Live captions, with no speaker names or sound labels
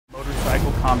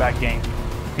combat game,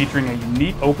 featuring a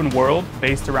unique open world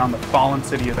based around the fallen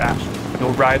city of Ashen.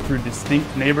 You'll ride through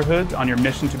distinct neighborhoods on your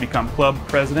mission to become club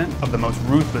president of the most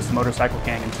ruthless motorcycle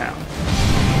gang in town.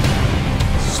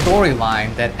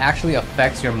 Storyline that actually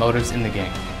affects your motives in the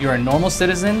game. You're a normal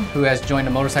citizen who has joined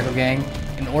a motorcycle gang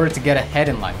in order to get ahead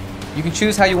in life. You can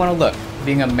choose how you want to look,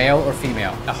 being a male or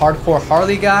female, a hardcore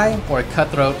Harley guy or a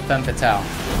cutthroat femme fatale.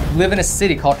 You live in a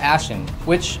city called Ashen,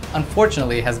 which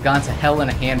unfortunately has gone to hell in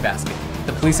a handbasket.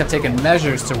 The police have taken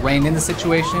measures to rein in the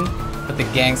situation, but the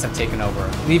gangs have taken over,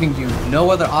 leaving you no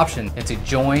other option than to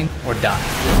join or die.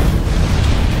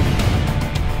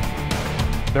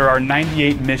 There are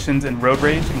 98 missions in Road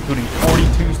Rage, including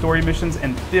 42 story missions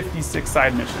and 56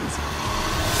 side missions.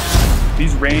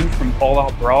 These range from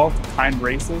all-out brawl to timed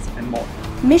races and more.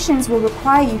 Missions will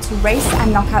require you to race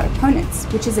and knock out opponents,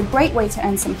 which is a great way to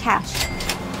earn some cash.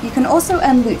 You can also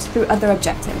earn loot through other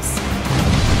objectives.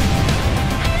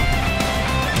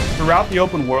 Throughout the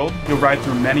open world, you'll ride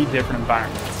through many different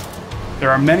environments.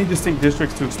 There are many distinct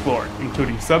districts to explore,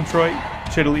 including Subtroit,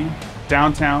 Chitaly,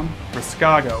 Downtown,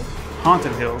 Riscago,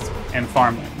 Haunted Hills, and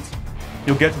Farmlands.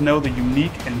 You'll get to know the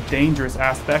unique and dangerous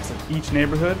aspects of each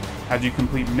neighborhood as you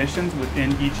complete missions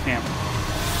within each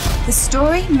hamlet. The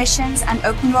story, missions, and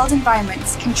open world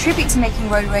environments contribute to making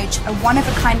Road Rage a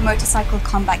one-of-a-kind motorcycle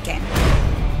combat game.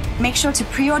 Make sure to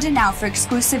pre-order now for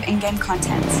exclusive in-game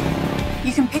content.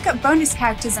 You can pick up bonus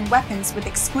characters and weapons with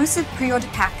exclusive pre-order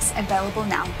packs available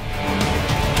now.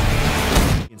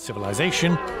 In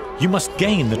Civilization, you must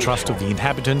gain the trust of the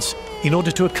inhabitants in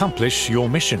order to accomplish your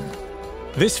mission.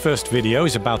 This first video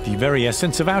is about the very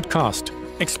essence of Outcast,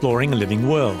 exploring a living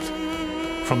world.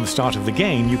 From the start of the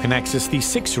game, you can access the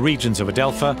 6 regions of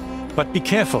Adelpha, but be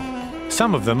careful.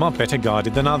 Some of them are better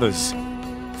guarded than others.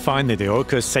 Find the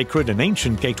Deoka's sacred and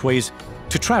ancient gateways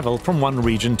to travel from one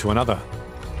region to another.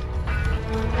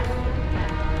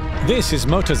 This is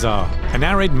Motazar, an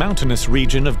arid mountainous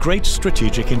region of great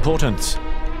strategic importance.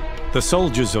 The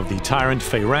soldiers of the tyrant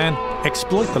Feyran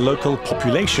exploit the local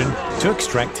population to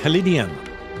extract helidium,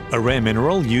 a rare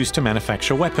mineral used to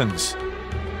manufacture weapons.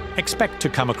 Expect to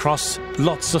come across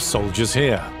lots of soldiers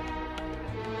here.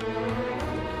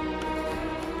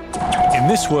 In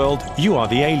this world, you are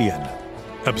the alien.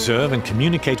 Observe and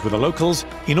communicate with the locals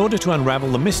in order to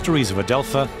unravel the mysteries of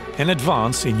Adelpha and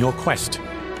advance in your quest.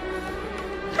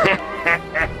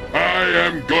 I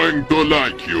am going to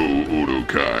like you,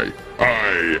 Urukai.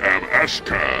 I am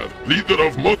Ashkar, leader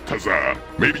of Motazar.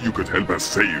 Maybe you could help us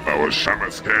save our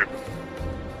Shamas camp.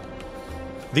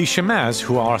 The Shamas,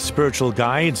 who are spiritual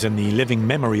guides and the living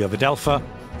memory of Adelpha,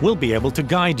 will be able to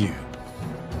guide you.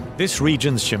 This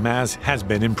region's Shamas has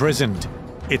been imprisoned.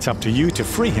 It's up to you to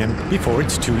free him before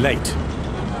it's too late.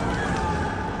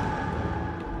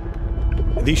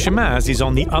 The Shamas is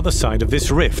on the other side of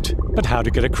this rift, but how to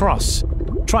get across?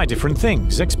 Try different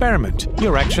things, experiment.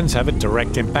 Your actions have a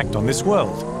direct impact on this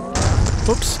world.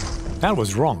 Oops, that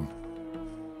was wrong.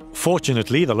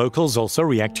 Fortunately, the locals also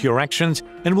react to your actions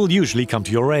and will usually come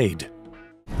to your aid.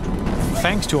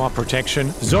 Thanks to our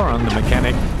protection, Zoran the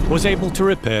mechanic was able to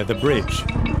repair the bridge.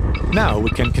 Now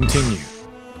we can continue.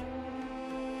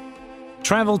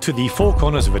 Travel to the 4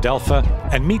 corners of Adelpha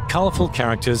and meet colorful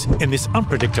characters in this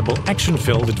unpredictable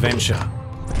action-filled adventure.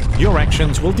 Your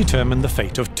actions will determine the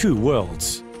fate of 2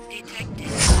 worlds.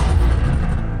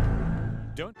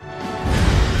 Don't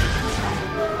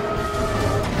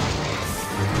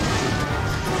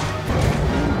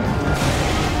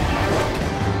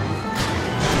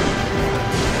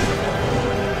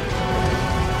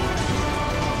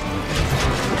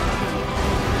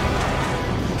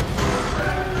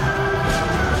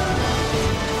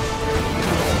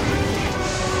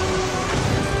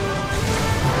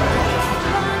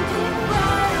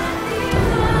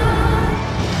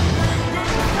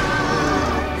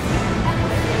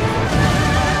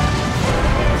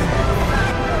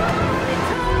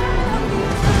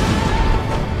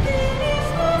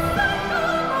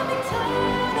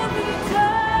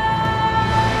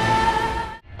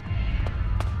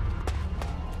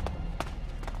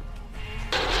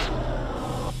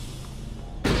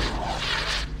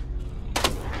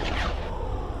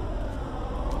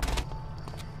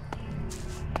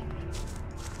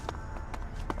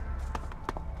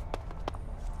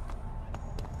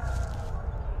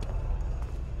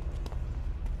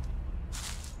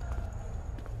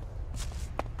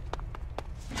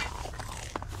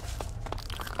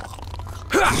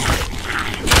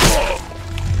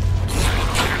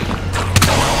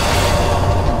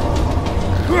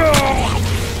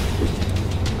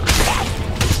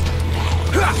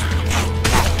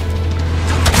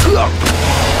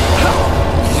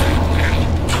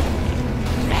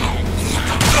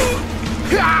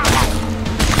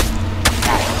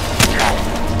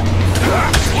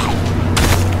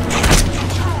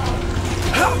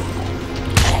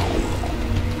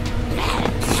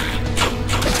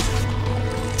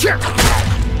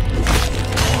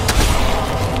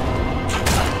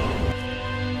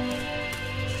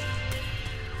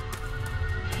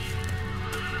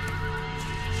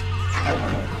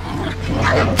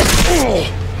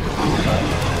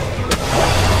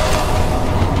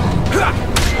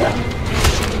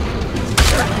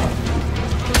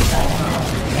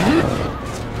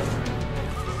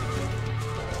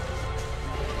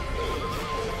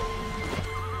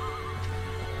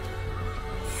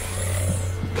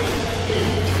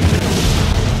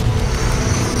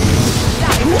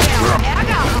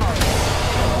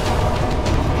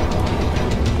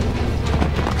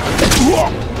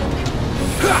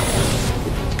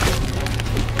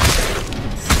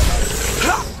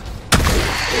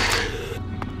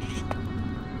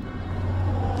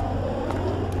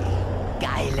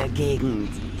steile Gegend.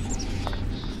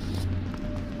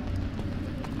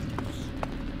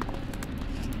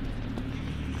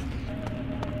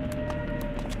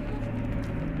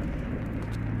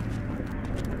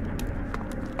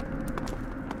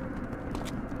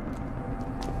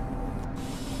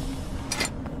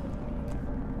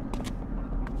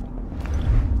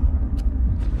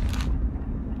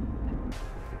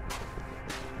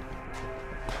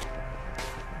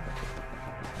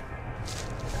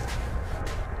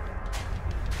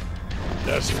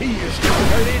 Das Vieh ist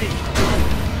schon erledigt.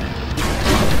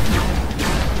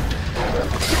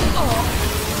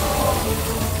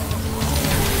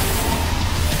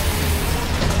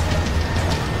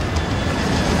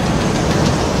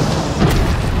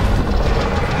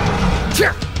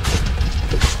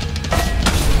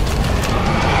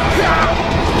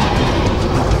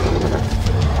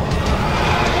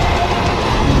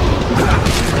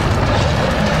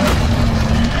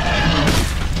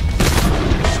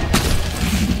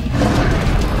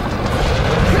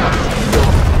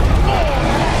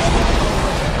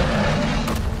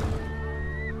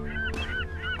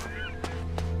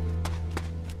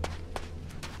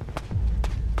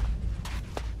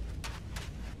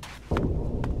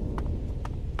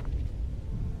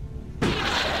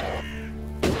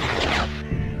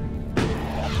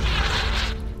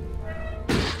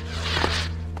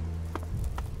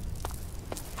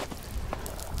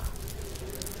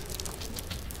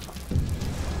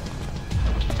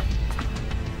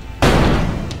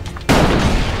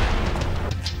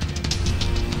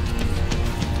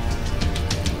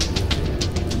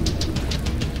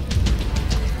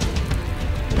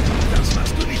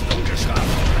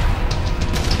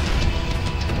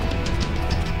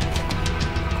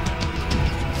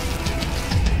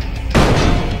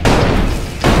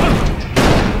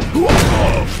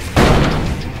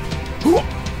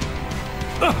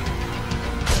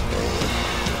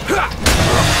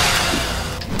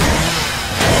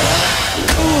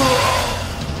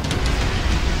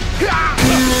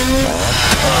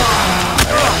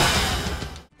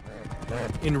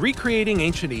 In recreating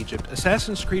ancient Egypt,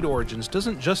 Assassin's Creed Origins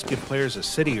doesn't just give players a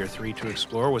city or three to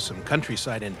explore with some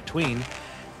countryside in between.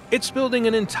 It's building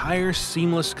an entire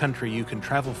seamless country you can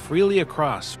travel freely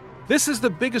across. This is the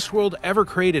biggest world ever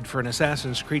created for an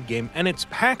Assassin's Creed game, and it's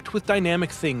packed with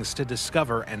dynamic things to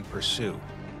discover and pursue.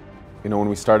 You know, when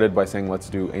we started by saying let's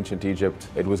do ancient Egypt,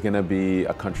 it was going to be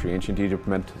a country. Ancient Egypt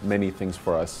meant many things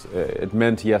for us. It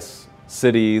meant, yes,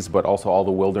 cities, but also all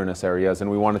the wilderness areas, and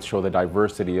we wanted to show the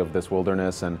diversity of this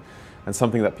wilderness and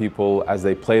something that people, as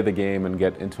they play the game and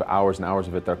get into hours and hours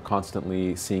of it, they're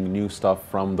constantly seeing new stuff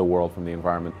from the world, from the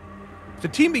environment. The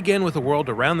team began with a world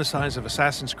around the size of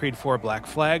Assassin's Creed 4 Black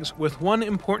Flags, with one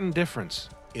important difference: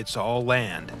 it's all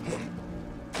land.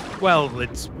 Well,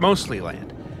 it's mostly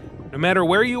land. No matter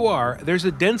where you are, there's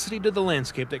a density to the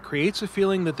landscape that creates a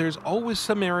feeling that there's always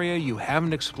some area you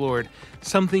haven't explored,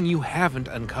 something you haven't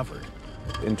uncovered.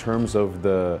 In terms of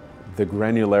the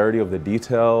granularity of the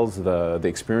details, the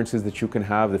experiences that you can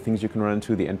have, the things you can run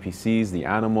into, the NPCs, the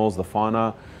animals, the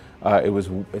fauna,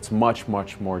 it's much,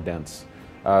 much more dense.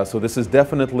 So this is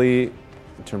definitely,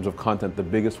 in terms of content, the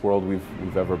biggest world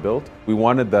we've ever built. We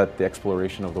wanted the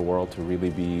exploration of the world to really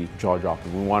be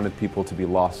jaw-dropping. We wanted people to be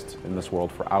lost in this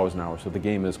world for hours and hours, so the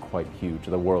game is quite huge.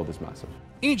 The world is massive.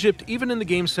 Egypt, even in the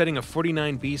game setting of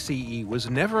 49 BCE, was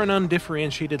never an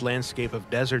undifferentiated landscape of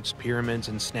deserts, pyramids,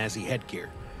 and snazzy headgear.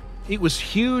 It was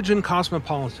huge and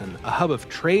cosmopolitan, a hub of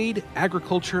trade,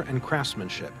 agriculture, and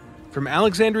craftsmanship. From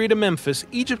Alexandria to Memphis,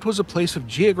 Egypt was a place of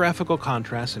geographical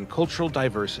contrast and cultural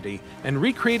diversity, and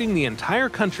recreating the entire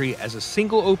country as a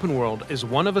single open world is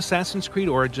one of Assassin's Creed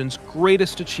Origins'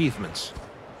 greatest achievements.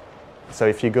 So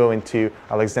if you go into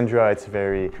Alexandria, it's a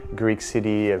very Greek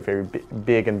city, a very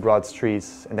big and broad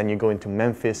streets. And then you go into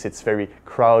Memphis, it's very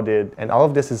crowded. And all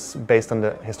of this is based on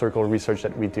the historical research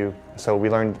that we do. So we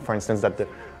learned, for instance, that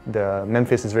the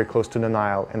Memphis is very close to the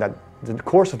Nile, and that the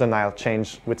course of the Nile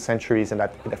changed with centuries, and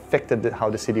that it affected how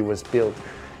the city was built.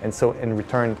 And so in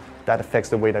return, that affects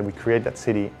the way that we create that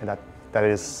city, and that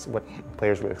is what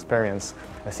players will experience.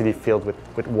 A city filled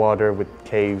with water, with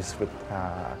caves, with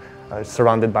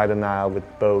surrounded by the Nile, with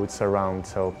boats around,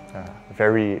 so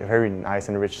very, very nice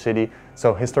and rich city.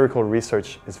 So historical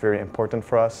research is very important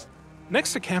for us.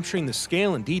 Next to capturing the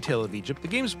scale and detail of Egypt, the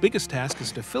game's biggest task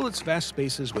is to fill its vast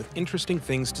spaces with interesting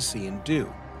things to see and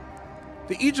do.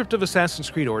 The Egypt of Assassin's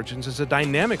Creed Origins is a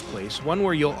dynamic place, one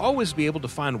where you'll always be able to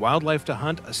find wildlife to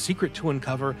hunt, a secret to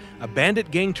uncover, a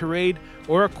bandit gang to raid,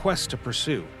 or a quest to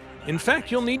pursue. In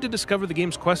fact, you'll need to discover the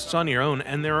game's quests on your own,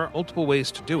 and there are multiple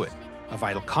ways to do it. A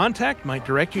vital contact might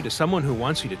direct you to someone who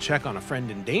wants you to check on a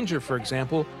friend in danger, for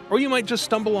example, or you might just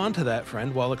stumble onto that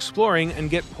friend while exploring and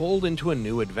get pulled into a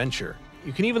new adventure.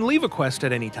 You can even leave a quest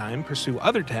at any time, pursue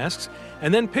other tasks,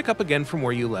 and then pick up again from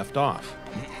where you left off.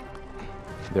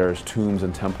 There's tombs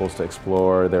and temples to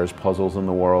explore, there's puzzles in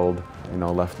the world,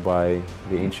 left by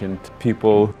the ancient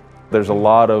people. There's a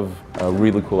lot of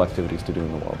really cool activities to do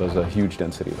in the world. There's a huge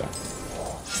density there.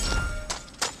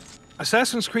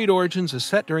 Assassin's Creed Origins is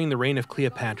set during the reign of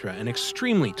Cleopatra, an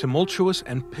extremely tumultuous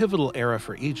and pivotal era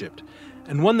for Egypt,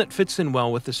 and one that fits in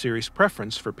well with the series'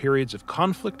 preference for periods of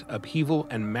conflict, upheaval,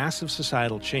 and massive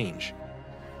societal change.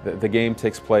 The game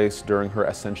takes place during her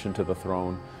ascension to the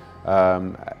throne.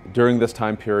 During this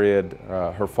time period,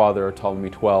 her father, Ptolemy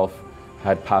XII,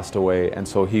 had passed away, and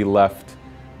so he left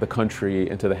the country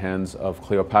into the hands of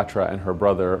Cleopatra and her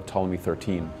brother, Ptolemy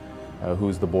XIII,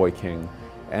 who's the boy king.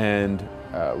 And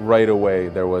right away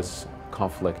there was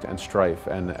conflict and strife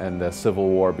and a civil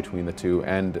war between the two,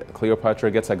 and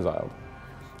Cleopatra gets exiled.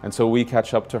 And so we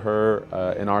catch up to her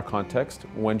in our context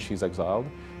when she's exiled,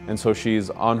 and so she's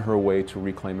on her way to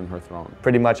reclaiming her throne.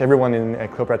 Pretty much everyone in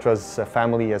Cleopatra's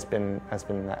family has been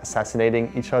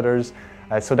assassinating each other's,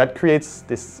 so that creates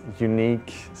this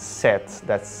unique set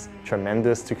that's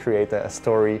tremendous to create a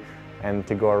story and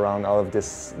to go around all of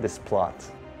this plot.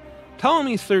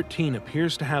 Ptolemy XIII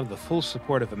appears to have the full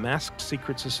support of a masked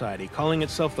secret society calling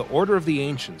itself the Order of the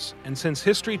Ancients, and since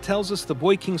history tells us the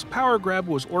Boy King's power grab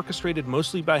was orchestrated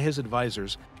mostly by his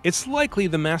advisors, it's likely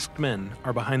the masked men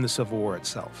are behind the civil war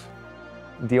itself.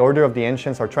 The Order of the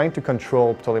Ancients are trying to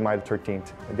control Ptolemy XIII.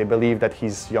 They believe that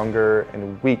he's younger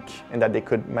and weak and that they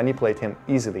could manipulate him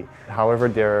easily. However,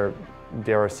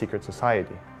 they're a secret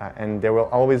society, and they will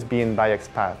always be in Bayek's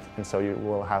path, and so you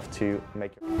will have to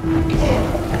make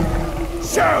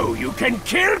So you can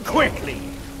kill quickly,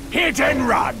 hit and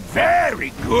run,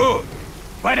 very good.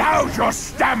 But how's your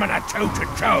stamina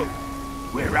toe-to-toe?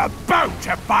 We're about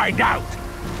to find out.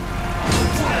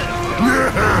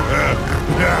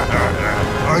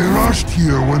 I rushed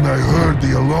here when I heard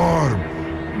the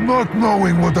alarm, not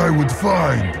knowing what I would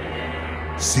find.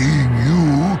 Seeing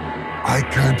you, I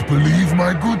can't believe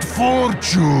my good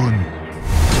fortune.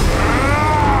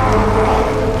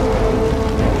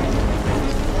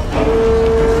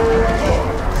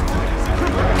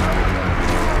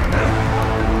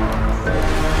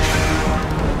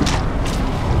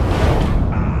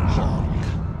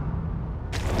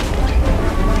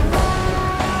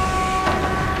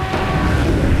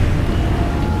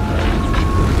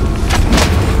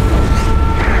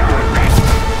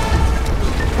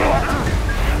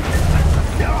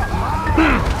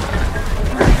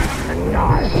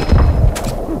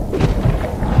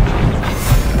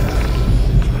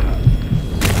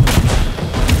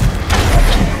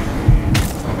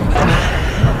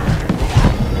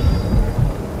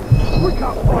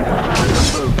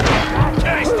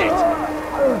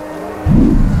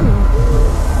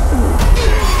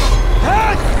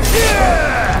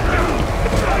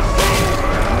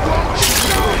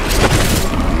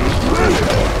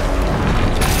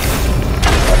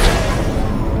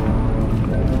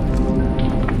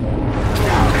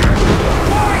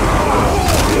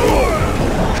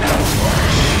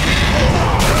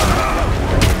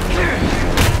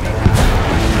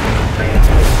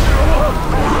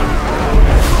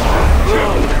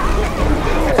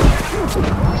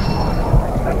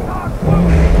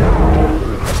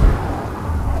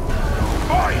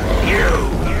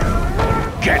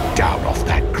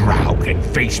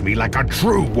 Face me like a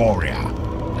true warrior.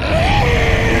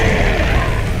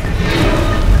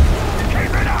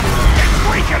 Keep it up! It's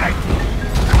weakening!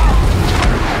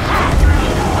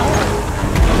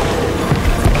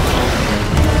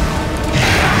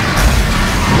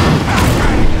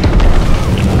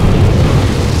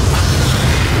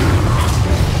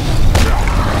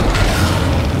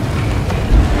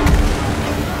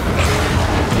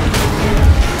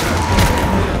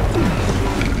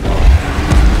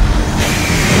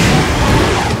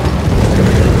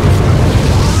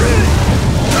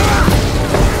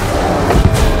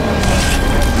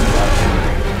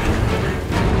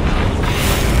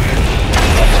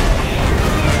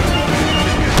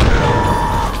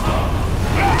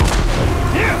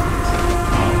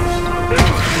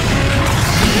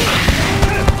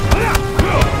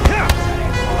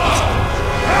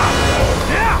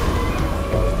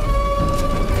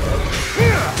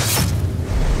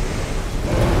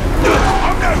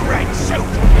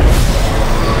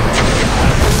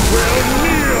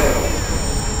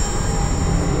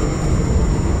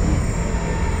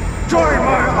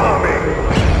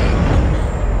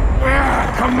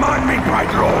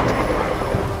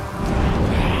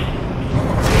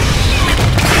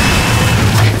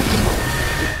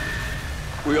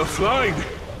 line.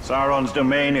 Sauron's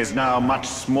domain is now much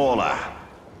smaller.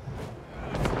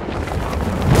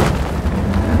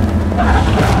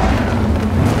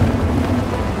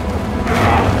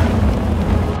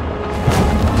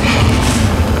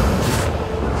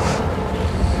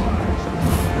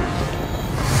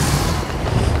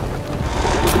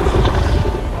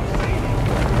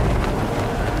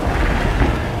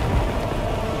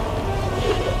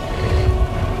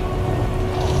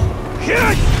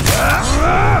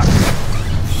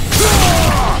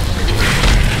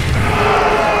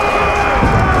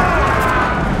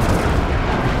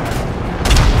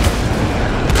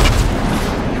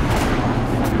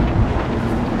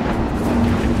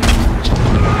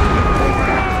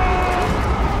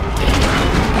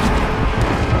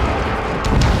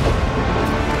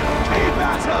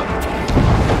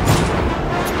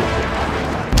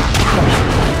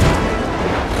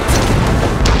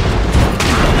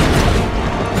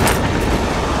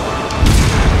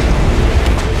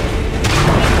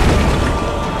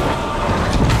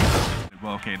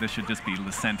 This should just be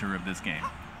the center of this game.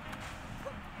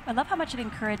 I love how much it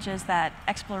encourages that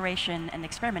exploration and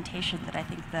experimentation that I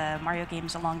think the Mario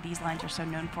games along these lines are so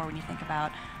known for when you think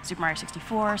about Super Mario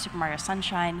 64, Super Mario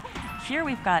Sunshine. Here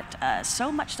we've got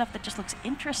so much stuff that just looks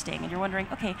interesting, and you're wondering,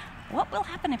 okay, what will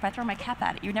happen if I throw my cap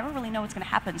at it? You never really know what's going to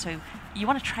happen, so you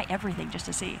want to try everything just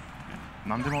to see.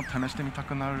 何でも試してみた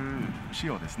くなる仕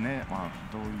様ですね。まあ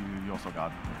どういう要素があっ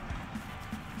て。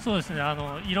そうですね。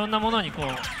いろんなものにこ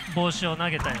う帽子を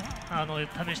投げたり、試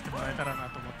してもらえたらな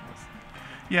と思ってます。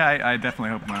Yeah, I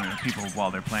definitely hope people, while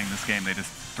they're playing this game, they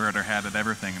just throw their hat at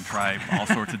everything and try all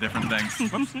sorts of different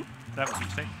things. Whoops, that was a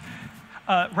mistake.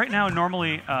 Right now,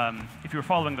 normally, if you were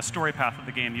following the story path of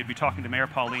the game, you'd be talking to Mayor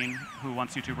Pauline, who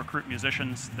wants you to recruit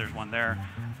musicians. There's one there.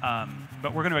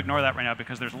 But we're going to ignore that right now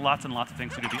because there's lots and lots of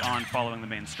things to do beyond following the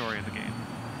main story of the game.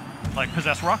 Like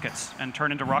possess rockets and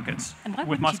turn into rockets with mustaches. And why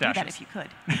wouldn't you do that if you could?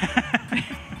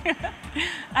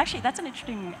 Actually, that's an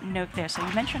interesting note there. So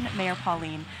you mentioned Mayor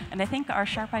Pauline, and I think our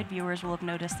sharp-eyed viewers will have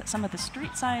noticed that some of the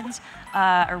street signs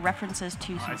are references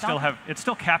to some it's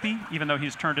still Cappy, even though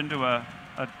he's turned into a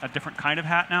different kind of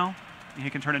hat now. He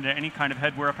can turn into any kind of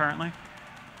headwear, apparently.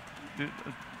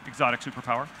 Exotic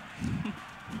superpower.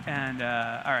 And,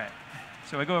 all right.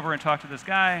 So I go over and talk to this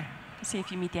guy. Let's see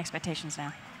if you meet the expectations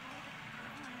now.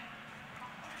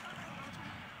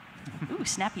 Ooh,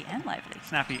 snappy and lively.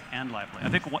 Snappy and lively. I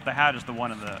think the hat is the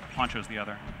one and the poncho is the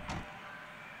other.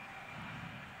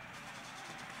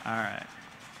 All right.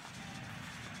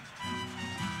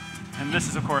 And this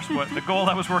is, of course, what the goal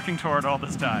I was working toward all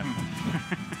this time.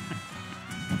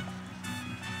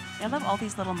 I love all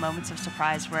these little moments of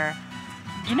surprise where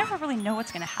you never really know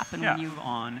what's going to happen when you move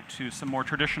on to some more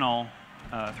traditional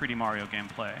 3D Mario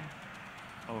gameplay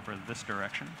over this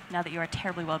direction. Now that you are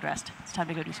terribly well dressed, it's time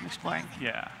to go do some exploring.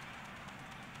 Yeah.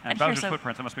 And Bowser's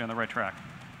footprints, I must be on the right track.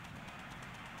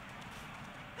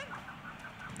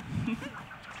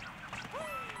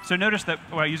 So notice that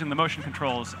while using the motion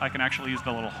controls, I can actually use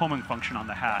the little homing function on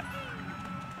the hat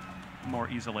more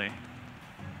easily.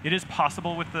 It is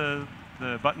possible with the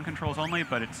button controls only,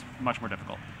 but it's much more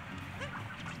difficult.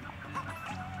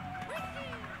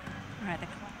 All right.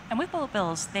 And with bullet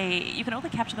bills, you can only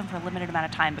capture them for a limited amount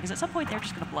of time because at some point they're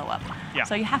just going to blow up. Yeah.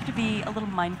 So you have to be a little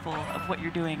mindful of what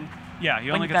you're doing. Yeah,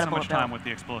 you only get so much time with the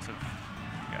explosive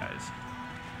guys.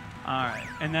 All right,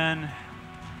 and then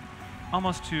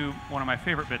almost to one of my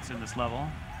favorite bits in this level.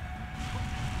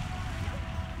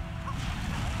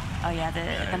 Oh yeah,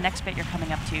 the next bit you're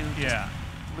coming up to just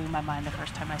blew my mind the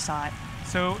first time I saw it.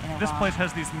 So this place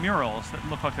has these murals that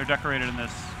look like they're decorated in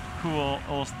this cool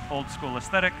old school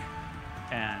aesthetic.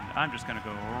 And I'm just going to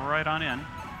go right on in.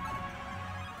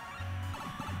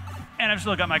 And I've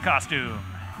still got my costume.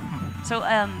 So,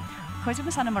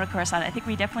 Koizumi-san and Monokura-san, I think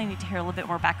we definitely need to hear a little bit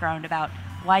more background about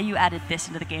why you added this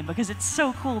into the game, because it's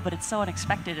so cool, but it's so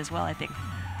unexpected as well, I think.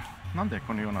 なんで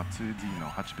このような 2D の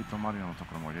8ビットマリオのと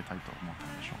ころも入れたいと思った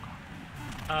んでしょうか。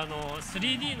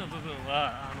3D の部分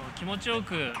は気持ちよ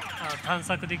く探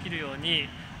索できるように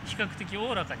比較的お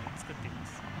おらかに作ってい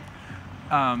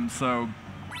ます。So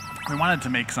we wanted to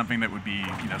make something that would be,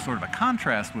 sort of a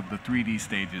contrast with the 3D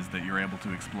stages that you're able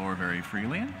to explore very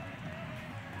freely in.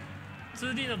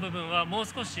 2D の部分はもう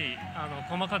少し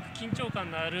細かく緊張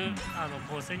感のある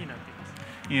構成になっています。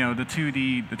The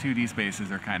 2D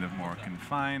spaces are kind of more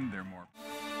confined. They're more